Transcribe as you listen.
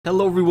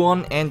Hello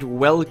everyone and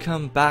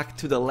welcome back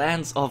to the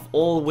lands of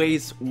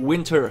always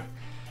winter.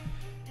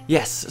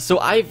 Yes, so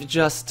I've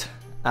just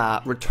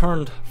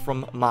returned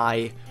from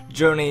my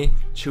journey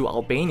to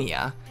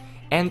Albania,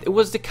 and it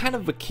was the kind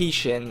of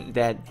vacation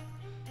that,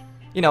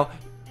 you know,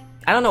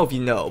 I don't know if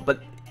you know,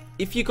 but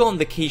if you go on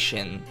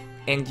vacation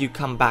and you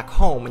come back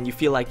home and you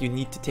feel like you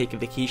need to take a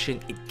vacation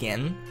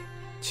again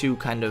to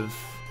kind of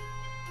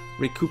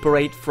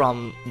recuperate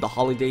from the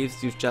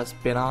holidays you've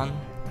just been on.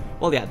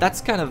 Well, yeah, that's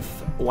kind of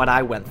what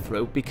I went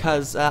through,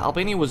 because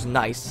Albania was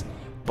nice,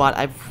 but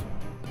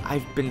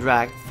I've been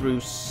dragged through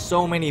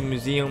so many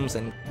museums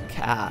and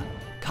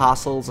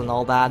castles and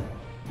all that.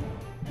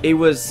 It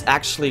was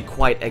actually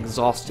quite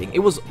exhausting. It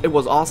was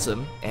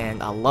awesome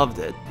and I loved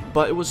it,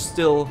 but it was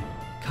still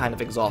kind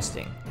of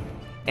exhausting.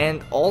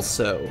 And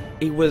also,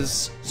 it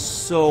was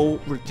so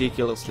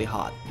ridiculously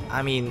hot.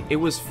 I mean, it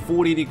was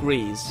 40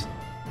 degrees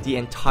the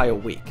entire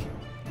week.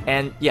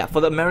 And yeah,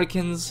 for the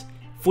Americans,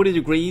 40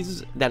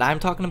 degrees that I'm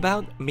talking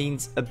about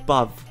means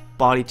above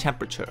body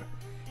temperature,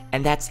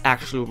 and that's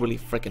actually really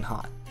freaking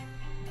hot.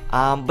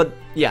 But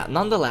yeah,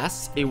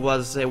 nonetheless, it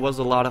was a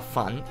lot of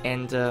fun,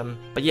 and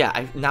but yeah,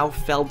 I now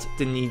felt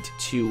the need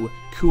to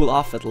cool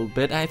off a little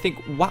bit. And I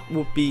think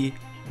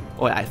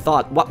I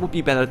thought what would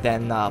be better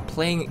than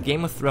playing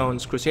Game of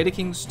Thrones Crusader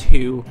Kings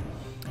 2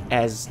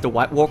 as the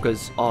White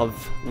Walkers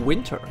of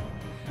winter.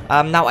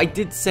 Now I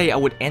did say I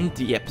would end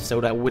the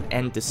episode, I would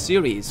end the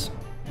series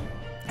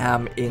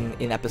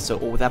in episode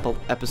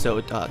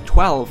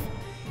 12,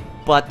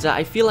 but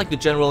I feel like the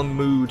general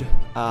mood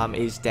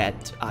is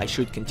that I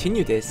should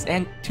continue this,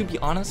 and to be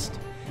honest,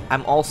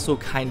 I'm also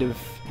kind of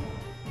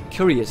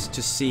curious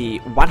to see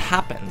what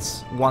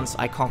happens once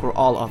I conquer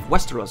all of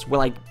Westeros. Will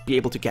I be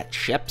able to get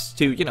ships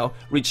to, you know,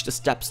 reach the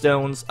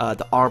Stepstones,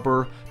 the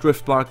Arbor,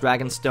 Driftmark,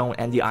 Dragonstone,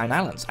 and the Iron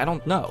Islands? I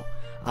don't know.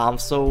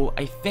 So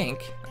I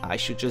think I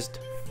should just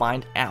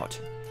find out.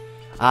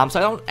 So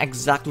I don't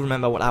exactly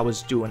remember what I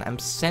was doing. I'm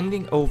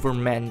sending over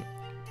men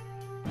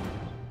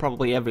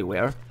probably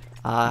everywhere.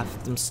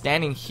 I'm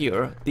standing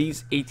here.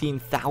 These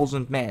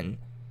 18,000 men.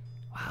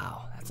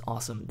 Wow, that's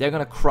awesome. They're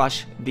gonna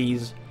crush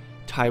these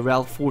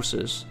Tyrell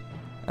forces.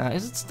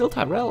 Is it still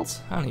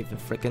Tyrells? I don't even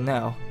freaking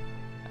know.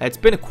 It's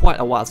been quite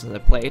a while since I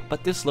played,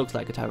 but this looks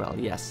like a Tyrell,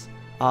 yes.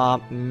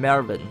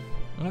 Mervyn.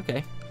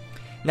 Okay.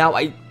 Now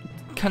I'm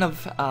kind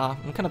of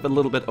a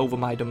little bit over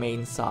my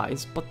domain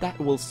size, but that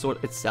will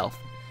sort itself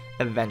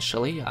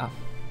eventually, I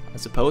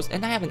suppose.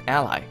 And I have an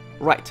ally.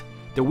 Right,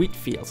 the wheat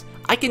fields.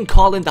 I can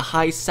call in the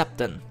High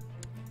Septon.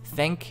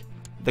 Thank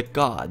the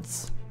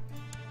gods.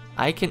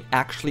 I can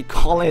actually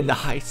call in the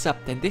High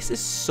Septon. This is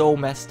so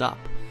messed up.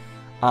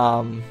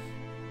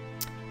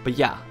 But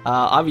yeah,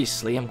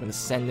 obviously I'm gonna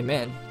send them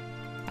in.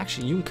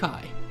 Actually,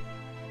 Gironca.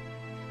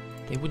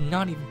 They would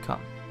not even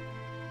come.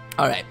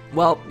 Alright,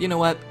 well, you know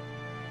what?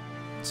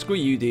 Screw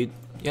you, dude.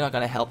 You're not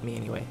gonna help me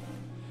anyway.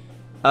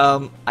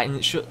 I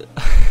should...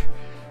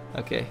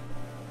 Okay,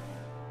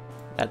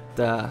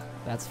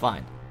 that's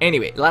fine.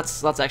 Anyway,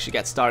 let's actually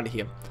get started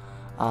here.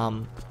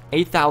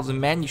 8,000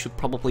 men. You should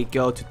probably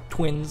go to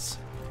Twins.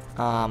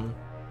 I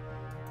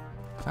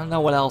don't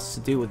know what else to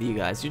do with you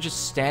guys. You're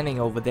just standing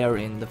over there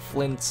in the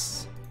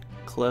Flint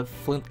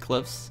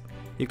Cliffs.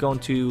 You're going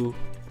to...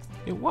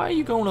 Why are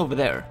you going over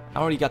there? I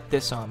already got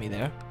this army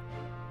there.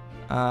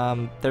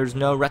 There's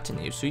no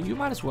retinue, so you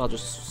might as well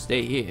just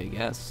stay here, I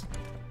guess.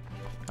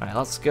 Alright,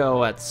 let's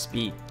go at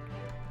speed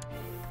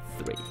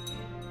 3.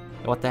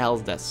 What the hell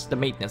is this? The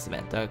maintenance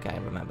event. Okay, I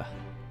remember.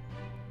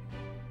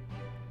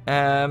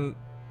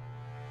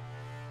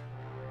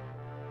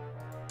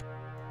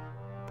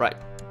 Right.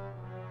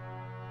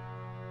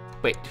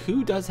 Wait,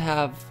 who does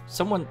have...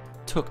 Someone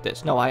took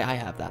this. No, I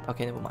have that.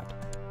 Okay, never mind.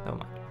 Never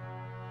mind.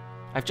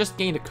 I've just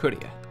gained a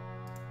courier.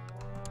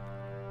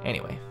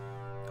 Anyway.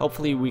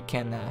 Hopefully we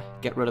can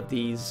get rid of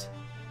these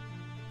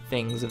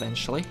things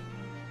eventually.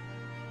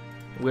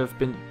 We've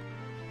been...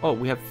 Oh,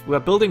 we're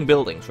building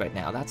buildings right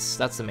now.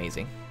 That's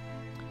amazing.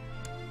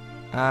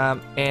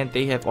 And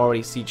they have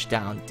already sieged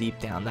down deep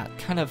down. That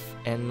kind of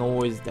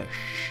annoys the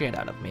shit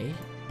out of me,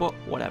 but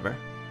whatever.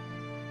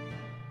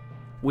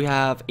 We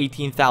have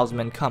 18,000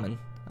 men coming,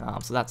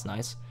 so that's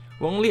nice.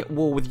 We're only at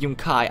war with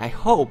Gironca. I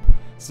hope,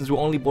 since we're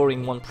only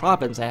bordering one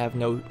province, I have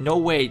no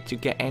way to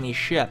get any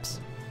ships,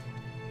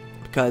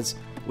 because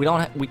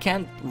we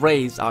can't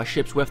raise our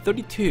ships. We have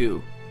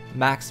 32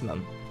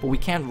 maximum, but we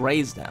can't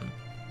raise them,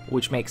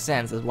 which makes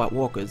sense as White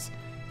Walkers.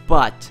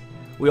 But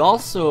we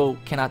also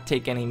cannot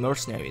take any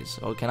mercenaries,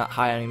 or cannot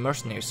hire any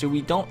mercenaries, so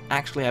we don't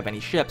actually have any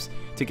ships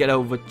to get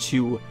over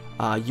to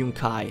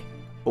Gironca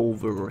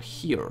over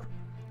here.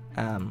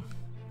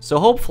 So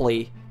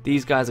hopefully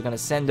these guys are gonna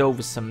send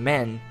over some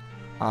men,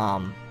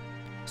 so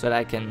that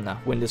I can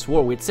win this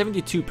war. We're at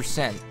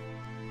 72%,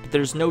 but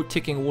there's no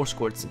ticking war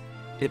score. It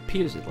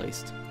appears, at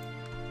least.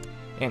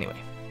 Anyway,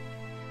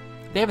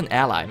 they have an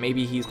ally.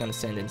 Maybe he's gonna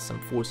send in some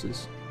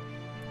forces.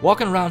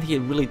 Walking around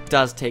here really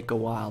does take a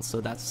while,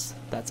 so that's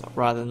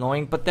rather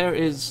annoying. But there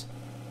is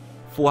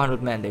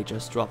 400 men they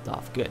just dropped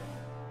off. Good.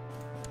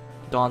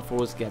 Dawn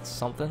Force gets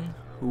something.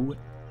 Who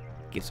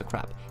gives a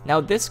crap.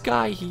 Now this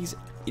guy,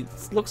 it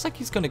looks like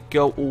he's gonna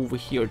go over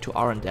here to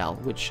Arundel,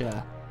 which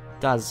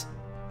does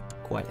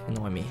quite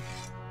annoy me.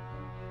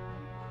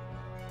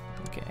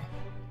 Okay.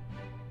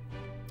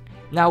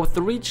 Now with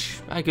the reach,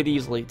 I could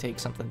easily take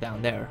something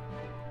down there.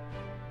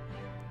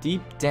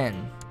 Deep Den.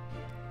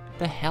 What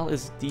the hell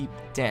is Deep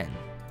Den?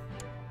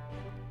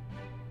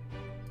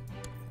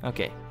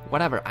 Okay,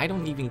 whatever. I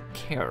don't even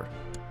care.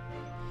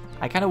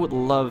 I kind of would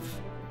love...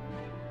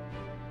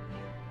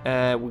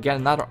 we get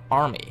another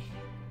army.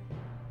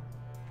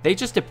 They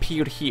just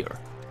appeared here.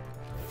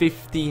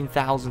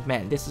 15,000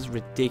 men. This is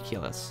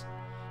ridiculous.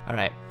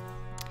 Alright.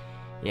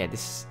 Yeah,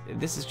 this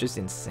is just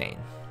insane.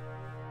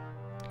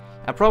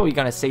 I'm probably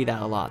gonna say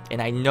that a lot,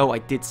 and I know I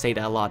did say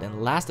that a lot in the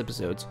last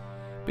episodes,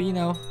 but you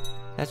know,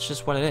 that's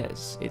just what it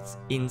is. It's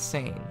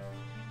insane.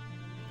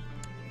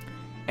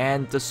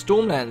 And the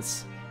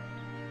Stormlands...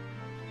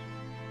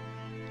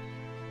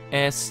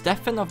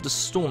 Stefan of the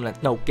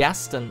Stormlands, no,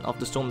 Gaston of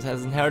the Stormlands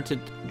has inherited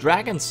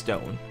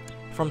Dragonstone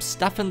from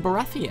Stefan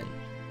Baratheon,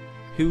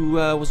 who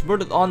was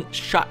murdered on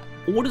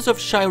orders of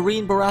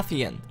Shireen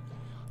Baratheon.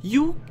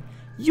 You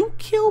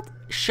killed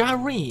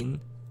Shireen?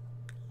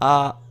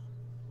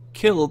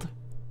 Killed...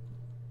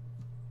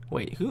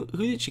 Wait, who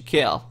did she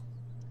kill?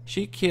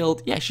 She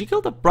killed... Yeah, she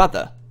killed a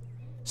brother,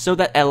 so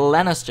that a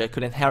Lannister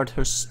could inherit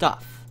her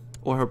stuff,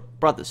 or her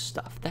brother's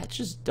stuff. That's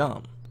just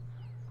dumb.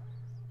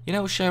 You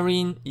know,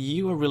 Shireen,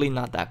 you are really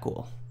not that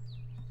cool.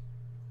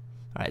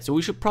 Alright, so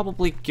we should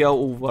probably go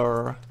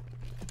over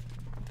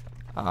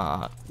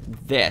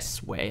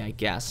this way, I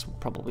guess. Would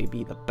probably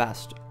be the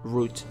best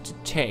route to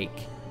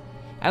take.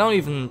 I don't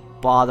even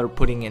bother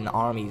putting in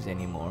armies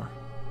anymore.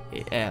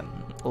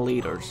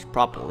 Leaders,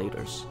 proper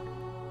leaders.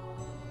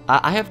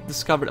 I have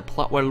discovered a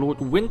plot where Lord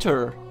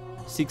Winter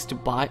seeks to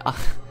buy...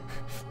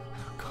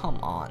 Come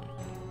on.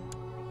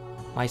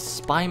 My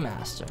spy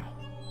master.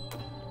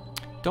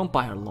 Don't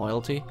buy her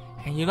loyalty.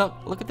 And you know,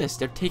 look at this.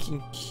 They're taking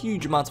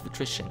huge amounts of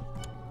attrition.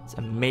 It's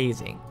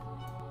amazing.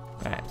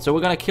 Alright, so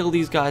we're gonna kill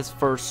these guys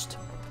first.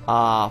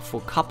 For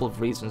a couple of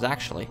reasons,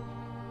 actually.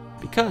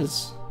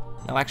 Because...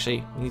 No,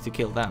 actually, we need to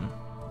kill them.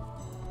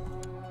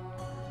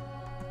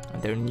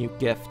 And their new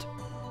gift.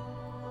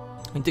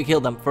 We need to kill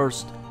them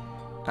first.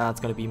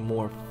 It's gonna be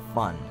more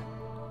fun.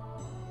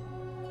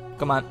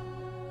 Come on.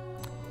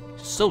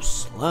 So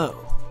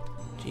slow.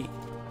 Gee.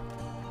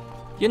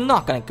 You're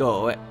not gonna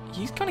go away.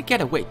 He's gonna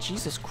get away.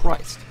 Jesus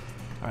Christ.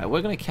 Alright,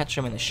 we're gonna catch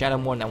him in the Shadow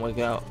Moor, and then we're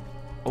gonna go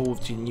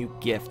over to new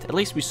gift. At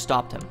least we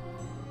stopped him.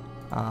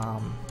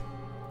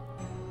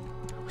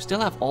 We still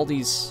have all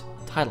these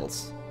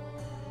titles.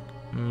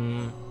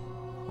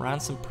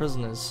 Ransom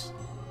prisoners.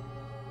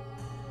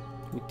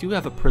 We do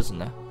have a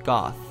prisoner,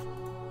 Goth.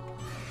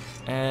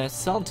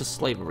 Sell him to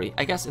slavery.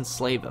 I guess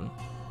enslave him.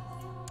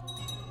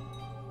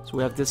 So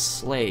we have this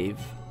slave.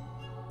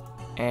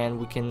 And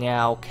we can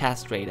now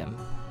castrate him.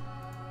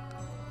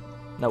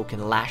 No, we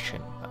can lash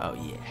him. Oh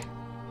yeah.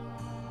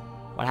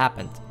 What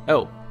happened?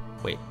 Oh,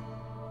 wait.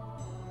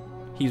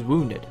 He's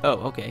wounded. Oh,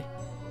 okay.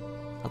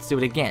 Let's do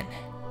it again.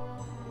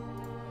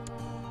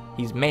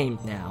 He's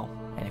maimed now.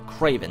 And a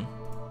craven.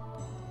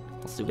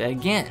 Let's do that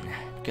again.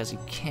 Because he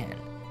can.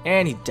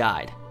 And he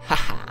died.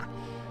 Haha.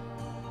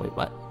 Wait,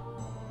 what?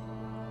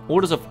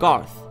 Orders of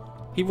Garth.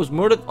 He was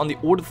murdered on the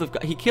orders of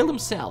Garth. He killed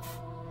himself.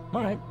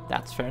 Alright,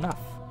 that's fair enough.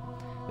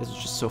 This is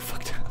just so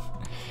fucked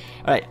up.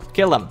 Alright,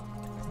 kill him.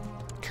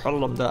 Kill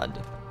them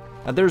dead.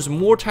 Now there's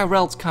more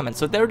Tyrells coming.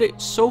 So they're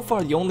so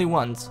far the only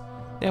ones.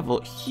 They have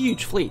a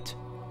huge fleet.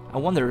 I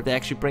wonder if they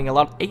actually bring a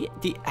lot.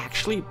 They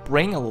actually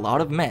bring a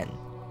lot of men.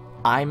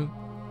 I'm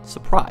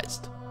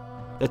surprised.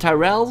 The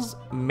Tyrells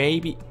may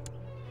be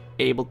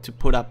able to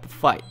put up a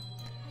fight.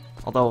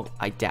 Although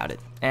I doubt it.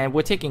 And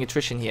we're taking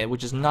attrition here,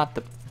 which is not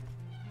the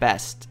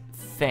best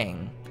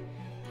thing.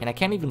 And I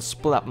can't even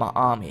split up my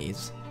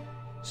armies.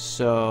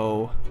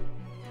 So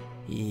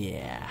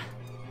yeah.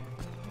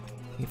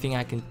 Anything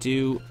I can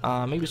do?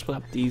 Maybe split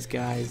up these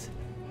guys.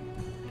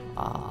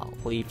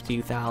 Leave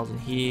 2,000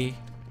 here.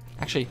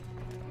 Actually,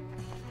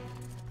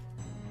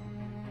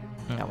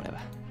 no, whatever.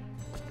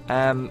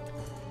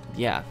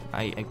 Yeah,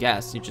 I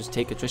guess you just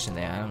take attrition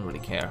there. I don't really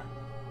care.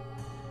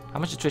 How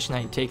much attrition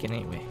are you taking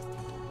anyway?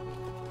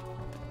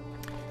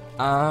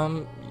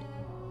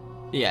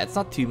 Yeah, it's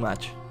not too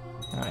much.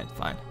 Alright,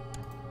 fine.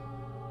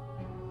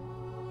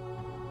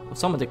 Will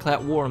someone declare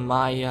war on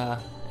my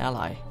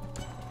ally?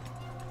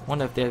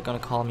 Wonder if they're gonna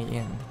call me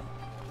in.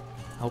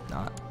 Hope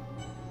not.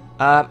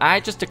 I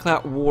just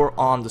declared war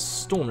on the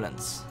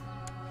Stormlands.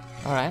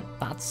 Alright,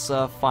 that's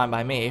fine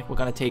by me. We're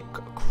gonna take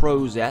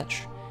Crow's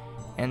Edge.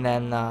 And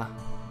then,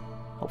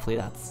 hopefully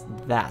that's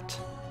that.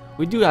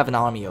 We do have an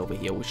army over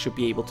here. We should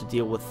be able to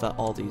deal with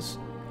all these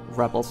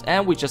rebels.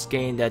 And we just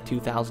gained a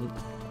 2,000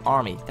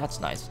 army. That's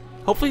nice.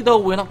 Hopefully, though,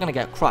 we're not gonna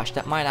get crushed.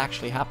 That might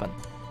actually happen.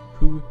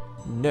 Who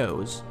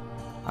knows?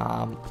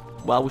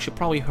 Well, we should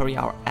probably hurry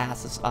our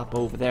asses up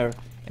over there.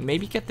 And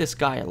maybe get this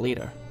guy a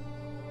leader.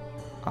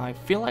 I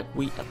feel like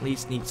we at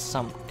least need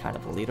some kind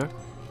of a leader.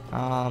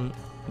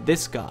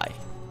 This guy.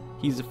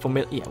 He's a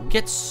yeah, we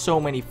get so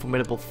many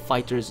formidable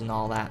fighters and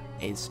all that.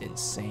 It's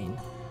insane.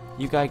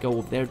 You guys go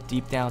over there,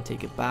 deep down,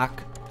 take it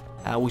back.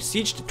 We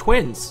siege the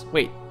twins.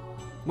 Wait,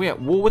 we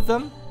at war with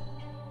them?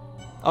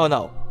 Oh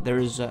no, there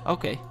is,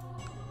 okay.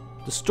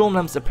 The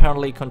Stormlamps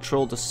apparently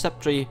control the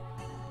sceptre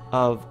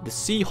of the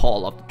Sea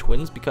Hall of the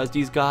twins because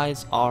these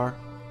guys are...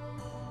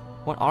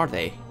 What are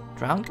they?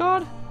 Drowned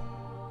God?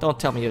 Don't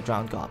tell me you're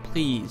Drowned God,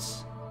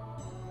 please.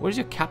 Where's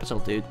your capital,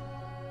 dude?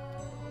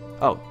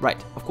 Oh,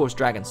 right. Of course,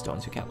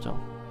 Dragonstone's your capital.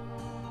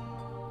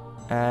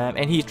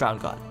 And he's Drowned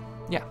God.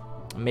 Yeah,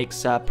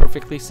 makes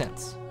perfectly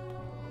sense.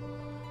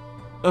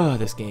 Ugh,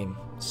 this game.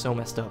 So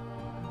messed up.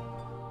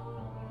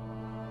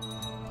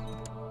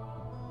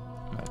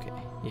 Okay.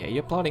 Yeah,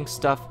 you're plotting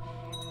stuff.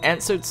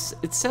 And so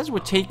it says we're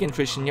taking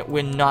attrition, yet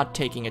we're not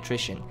taking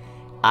attrition.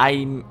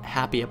 I'm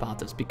happy about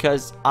this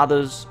because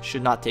others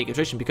should not take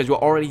attrition because we're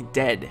already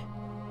dead.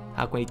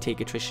 How can we take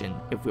attrition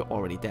if we're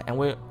already dead? And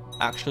we're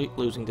actually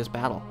losing this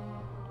battle.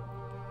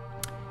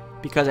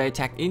 Because I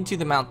attacked into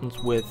the mountains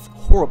with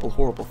horrible,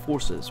 horrible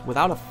forces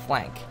without a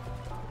flank.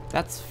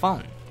 That's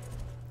fun.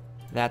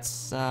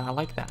 That's, I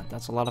like that.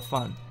 That's a lot of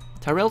fun.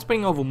 Tyrell's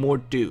bringing over more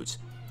dudes.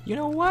 You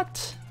know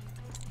what?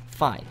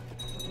 Fine.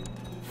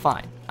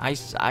 Fine. I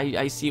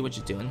see what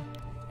you're doing.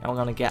 And we're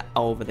gonna get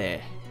over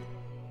there.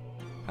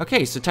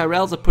 Okay, so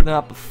Tyrells are putting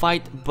up a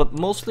fight, but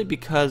mostly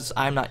because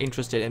I'm not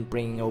interested in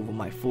bringing over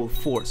my full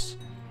force.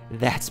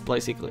 That's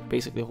basically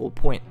the whole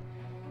point.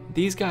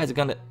 These guys are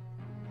gonna...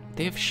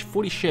 They have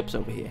 40 ships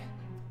over here.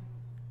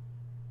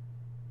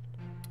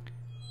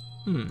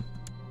 And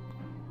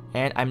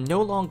I'm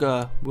no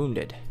longer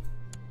wounded.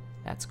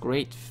 That's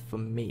great for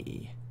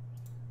me.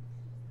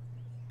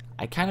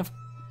 I kind of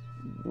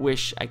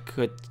wish I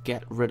could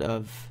get rid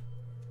of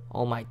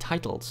all my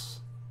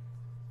titles.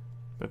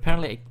 But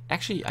apparently,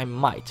 actually I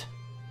might.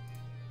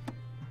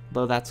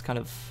 Though that's kind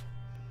of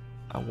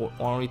a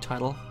honorary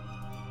title.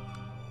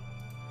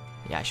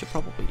 Yeah, I should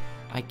probably...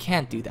 I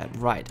can't do that,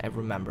 right, I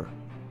remember.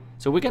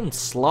 So we're getting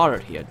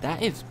slaughtered here.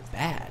 That is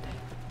bad.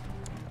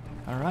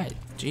 Alright,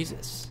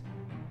 Jesus.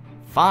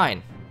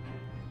 Fine.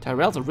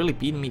 Tyrells are really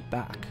beating me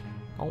back.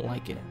 I don't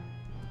like it.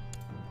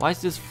 Why is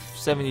this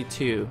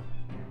 72?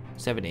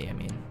 70, I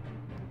mean.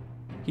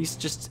 He's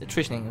just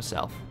attritioning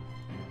himself.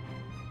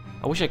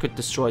 I wish I could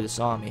destroy this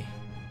army.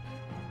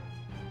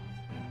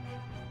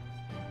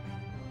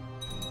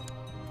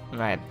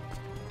 Alright.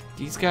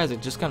 These guys are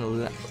just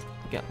gonna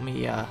get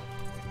me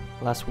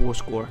less war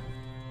score.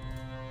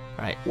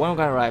 Alright, when we're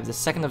gonna arrive, the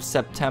 2nd of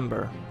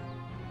September.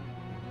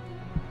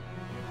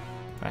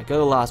 Alright, go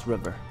to Last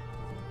River.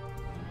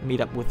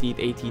 Meet up with the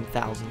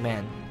 18,000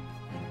 men.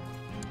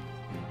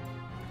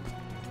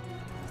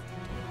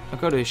 I'll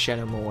go to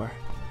Shadowmoor.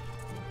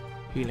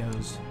 Who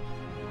knows?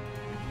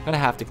 I'm gonna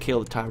have to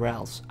kill the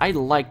Tyrells. I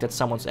like that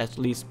someone's at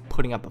least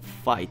putting up a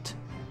fight.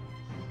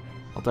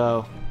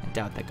 Although, I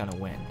doubt they're gonna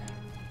win.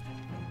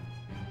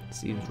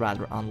 Seems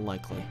rather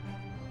unlikely.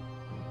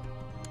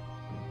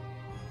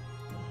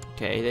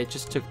 Okay, they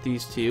just took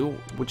these two,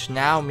 which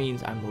now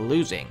means I'm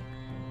losing.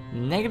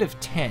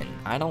 -10.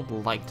 I don't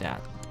like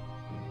that.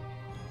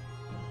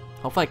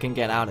 Hopefully I can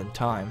get out in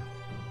time.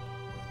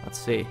 Let's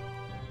see.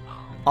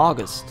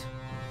 August.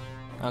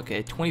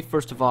 Okay,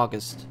 21st of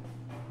August.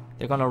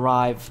 They're gonna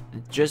arrive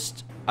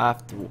just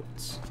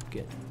afterwards.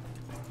 Good.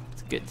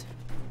 It's good.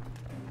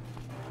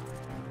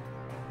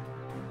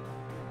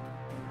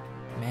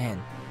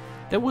 Man.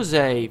 There was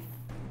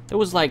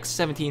like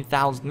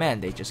 17,000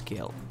 men they just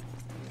killed.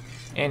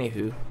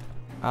 Anywho,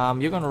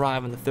 you're gonna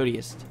arrive on the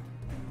 30th.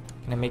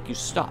 Can I make you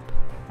stop?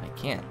 I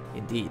can,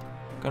 indeed.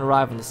 Gonna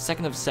arrive on the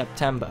 2nd of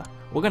September.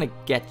 We're gonna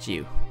get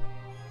you.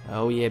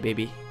 Oh yeah,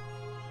 baby.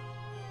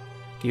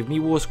 Give me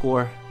war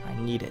score. I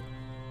need it.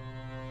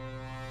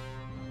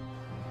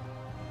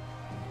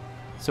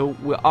 So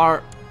we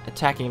are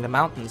attacking the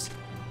mountains.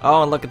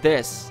 Oh, and look at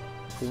this.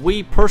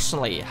 We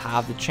personally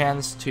have the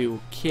chance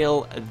to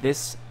kill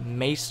this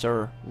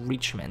Maester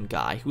Reachman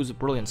guy, who's a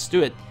brilliant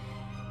steward.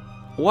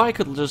 Or I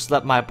could just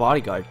let my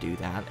bodyguard do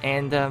that,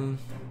 and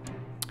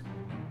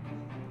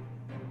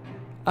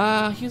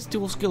he has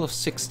dual skill of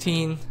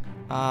 16.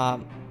 I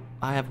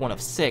have one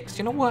of 6.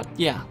 You know what?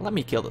 Yeah, let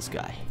me kill this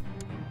guy.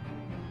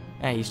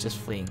 Hey, he's just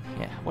fleeing.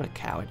 Yeah, what a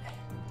coward.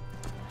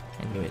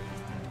 I knew it.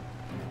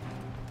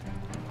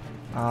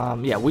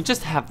 Yeah, we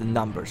just have the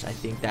numbers. I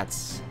think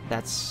that's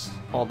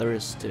all there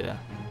is to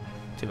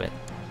it.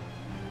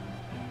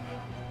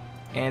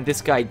 And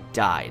this guy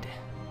died.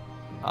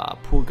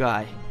 Poor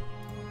guy.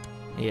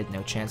 He had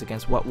no chance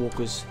against White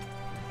Walkers.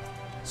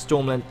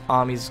 Stormland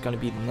army is gonna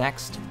be the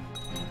next.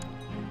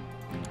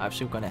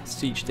 Actually, I'm gonna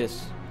siege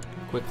this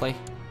quickly.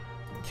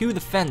 2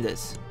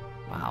 defenders.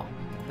 Wow,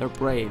 they're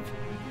brave.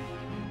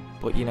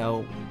 But you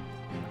know,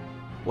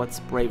 what's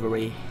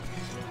bravery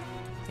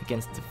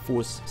against a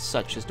force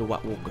such as the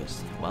White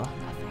Walkers? Well,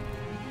 nothing.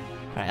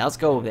 Alright, let's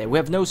go over there. We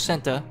have no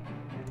center,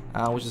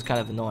 which is kind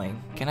of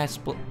annoying. Can I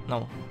split?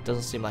 No,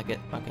 doesn't seem like it.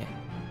 Okay.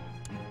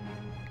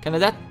 Can I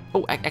that?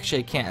 Oh,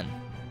 actually I can.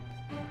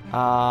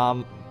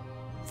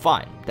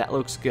 Fine. That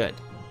looks good.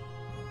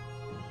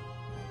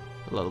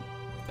 A little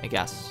I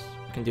guess.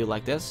 We can do it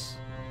like this.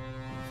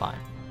 Fine.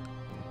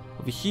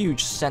 With a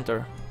huge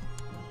center.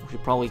 We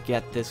should probably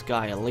get this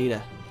guy a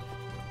leader.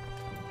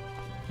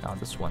 No,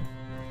 this one.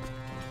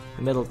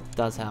 The middle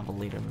does have a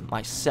leader.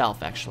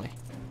 Myself, actually.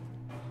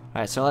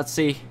 Alright, so let's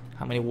see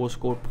how many war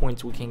score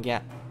points we can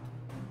get.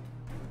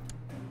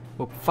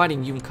 We're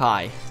fighting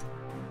Gironca.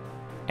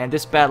 And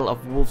this battle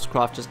of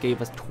Wolfscroft just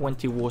gave us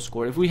 20 war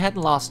score. If we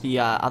hadn't lost the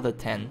other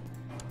 10, it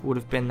would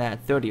have been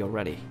at 30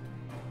 already.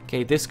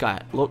 Okay, this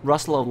guy,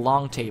 Russell of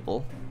Long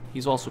Table.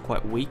 He's also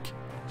quite weak.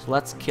 So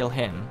let's kill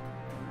him.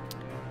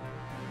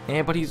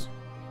 Yeah, but he's...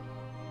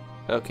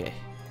 Okay.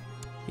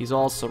 He's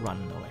also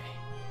running away.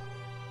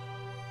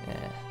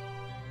 Yeah.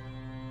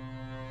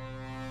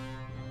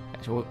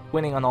 So we're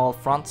winning on all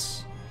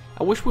fronts.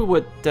 I wish we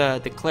would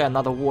declare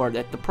another war.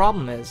 The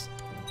problem is,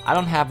 I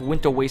don't have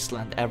Winter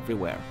Wasteland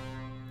everywhere.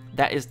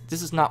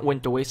 This is not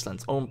Winter Wasteland.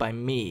 It's owned by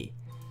me.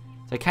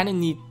 So I kind of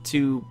need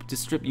to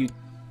distribute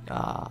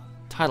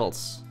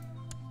titles.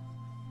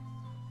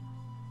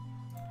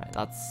 Alright,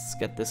 let's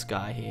get this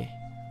guy here.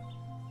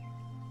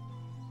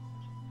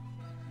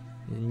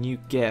 New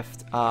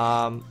gift.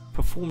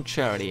 Perform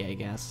charity, I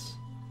guess.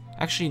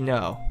 Actually,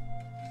 no.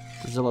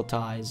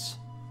 Proselytize.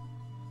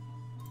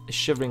 The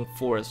Shivering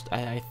Forest.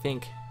 I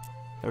think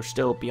they're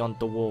still beyond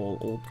the wall,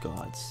 old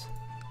gods.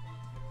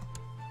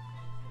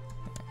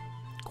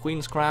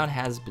 Queen's Crown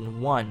has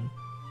been won.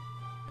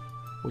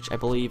 Which I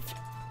believe...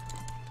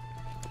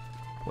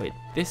 Wait,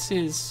 this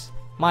is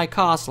my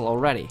castle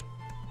already.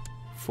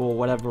 For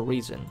whatever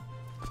reason.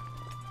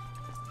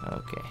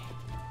 Okay.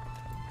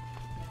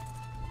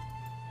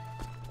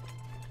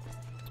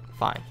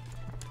 Fine.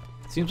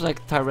 Seems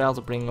like the Tyrells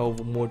are bringing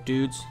over more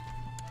dudes.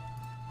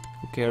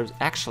 Who cares?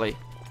 Actually,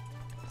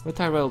 where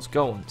Tyrells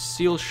going?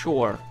 Seal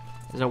Shore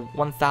is a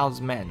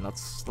 1,000 men.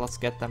 Let's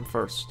get them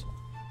first.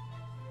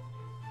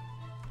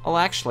 Oh,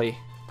 actually,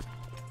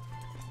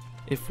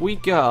 if we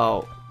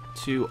go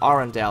to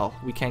Arundel,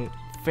 we can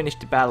finish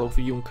the battle with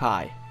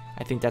Gironca.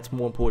 I think that's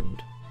more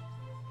important.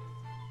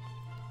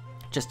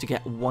 Just to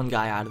get one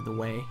guy out of the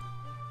way.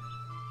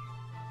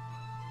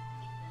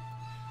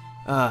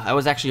 I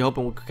was actually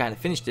hoping we could kind of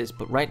finish this,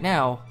 but right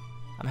now,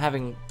 I'm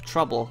having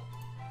trouble.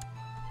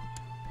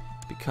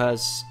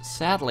 Because,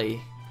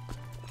 sadly,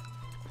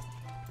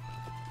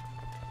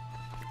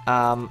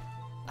 I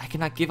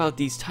cannot give out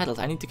these titles.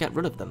 I need to get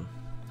rid of them.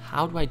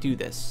 How do I do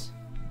this?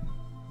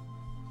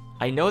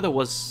 I know there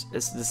was a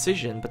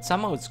decision, but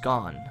somehow it's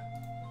gone.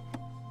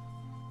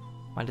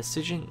 My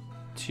decision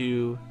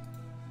to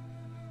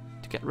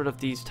get rid of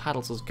these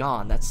titles is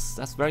gone.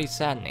 That's very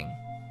saddening.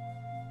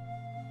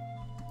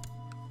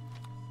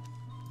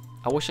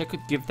 I wish I could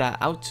give that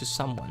out to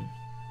someone.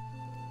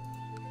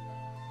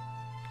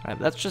 Alright,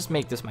 let's just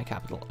make this my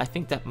capital. I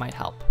think that might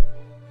help.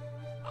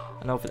 I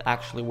don't know if it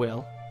actually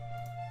will.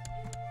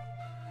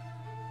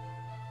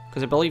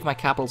 Because I believe my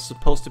capital is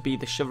supposed to be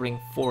the Shivering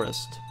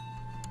Forest.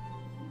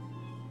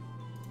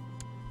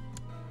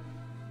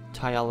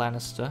 Tya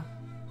Lannister.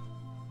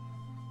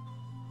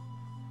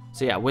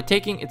 So yeah, we're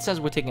taking, it says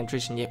we're taking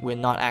attrition, yet we're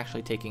not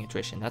actually taking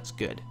attrition. That's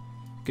good.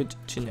 Good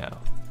to know.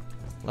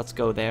 Let's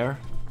go there.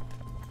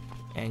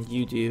 And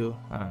you do,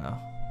 I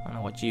don't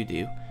know what you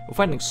do. We're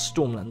fighting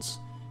Stormlands,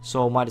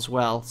 so might as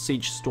well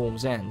siege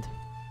Storm's End.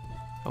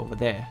 Over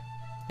there.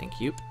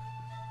 Thank you.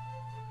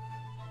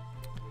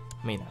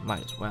 I mean, I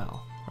might as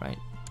well, right?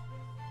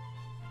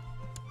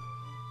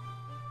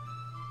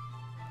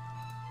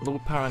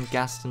 Lord Baron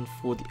Gaston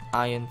for the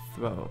Iron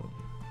Throne.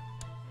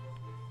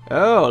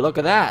 Oh, look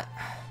at that!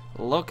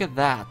 Look at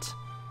that!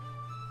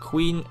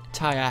 Queen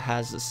Tya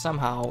has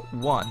somehow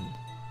won.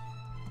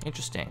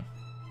 Interesting.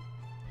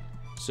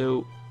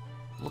 So,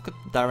 look at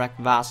the direct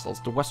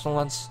vassals. The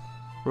Westernlands,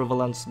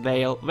 Riverlands,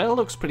 Vale. Vale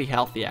looks pretty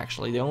healthy,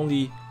 actually. The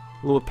only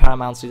Lord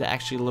Paramountcy that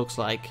actually looks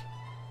like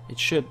it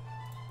should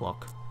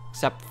look.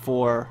 Except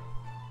for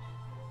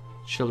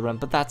children,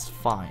 but that's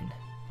fine.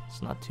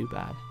 It's not too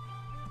bad.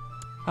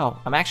 Oh,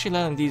 I'm actually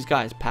letting these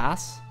guys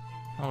pass.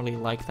 I don't really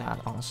like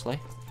that,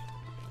 honestly.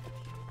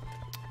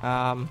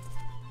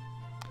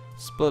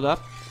 Split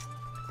up.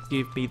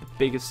 Give me the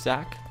biggest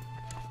stack.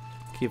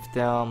 Give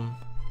them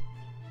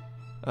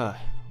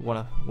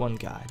one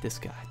guy, this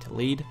guy, to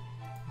lead.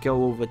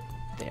 Go over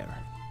there.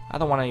 I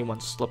don't want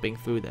anyone slipping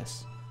through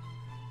this.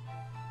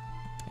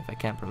 If I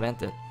can't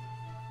prevent it.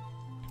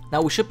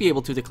 Now we should be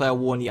able to declare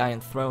war on the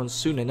Iron Throne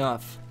soon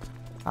enough.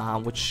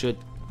 Which should...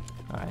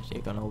 Alright,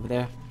 you're going over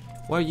there.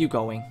 Where are you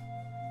going?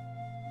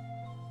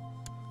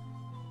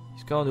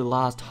 He's going to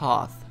Last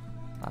Hearth.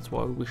 That's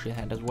where we should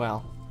head as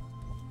well.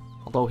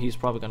 Although he's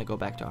probably going to go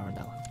back to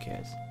Arundel. Who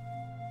cares?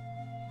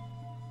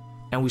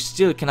 And we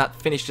still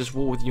cannot finish this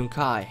war with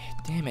Gironca.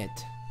 Damn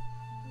it.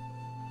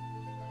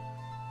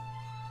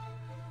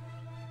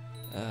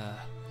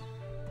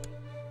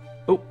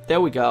 Oh,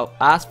 there we go.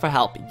 Ask for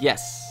help.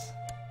 Yes.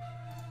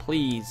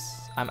 Please.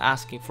 I'm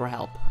asking for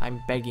help.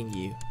 I'm begging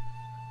you.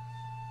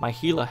 My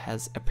healer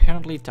has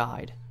apparently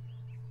died.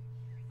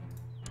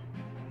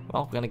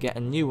 Well, we're gonna get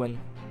a new one.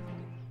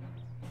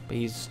 But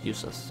he's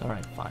useless.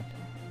 Alright, fine.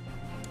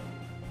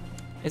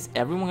 Is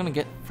everyone gonna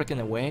get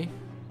freaking away?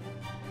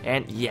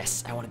 And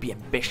yes, I want to be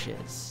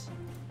ambitious.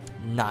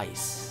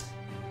 Nice.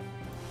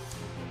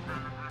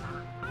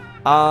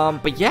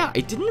 But yeah,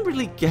 I didn't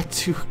really get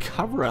to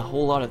cover a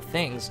whole lot of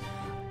things.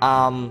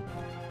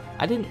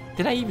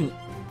 Did I even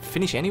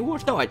finish any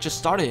wars? No, I just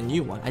started a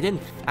new one. I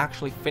didn't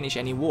actually finish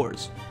any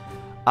wars.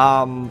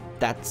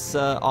 That's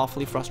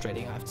awfully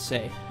frustrating, I have to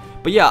say.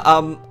 But yeah,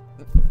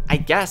 I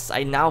guess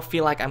I now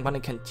feel like I'm gonna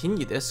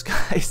continue this,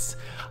 guys.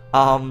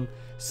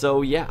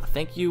 So yeah,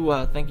 thank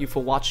you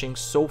for watching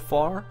so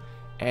far,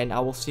 and I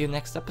will see you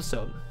next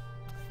episode.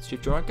 It's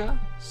Gironca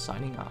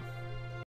signing off.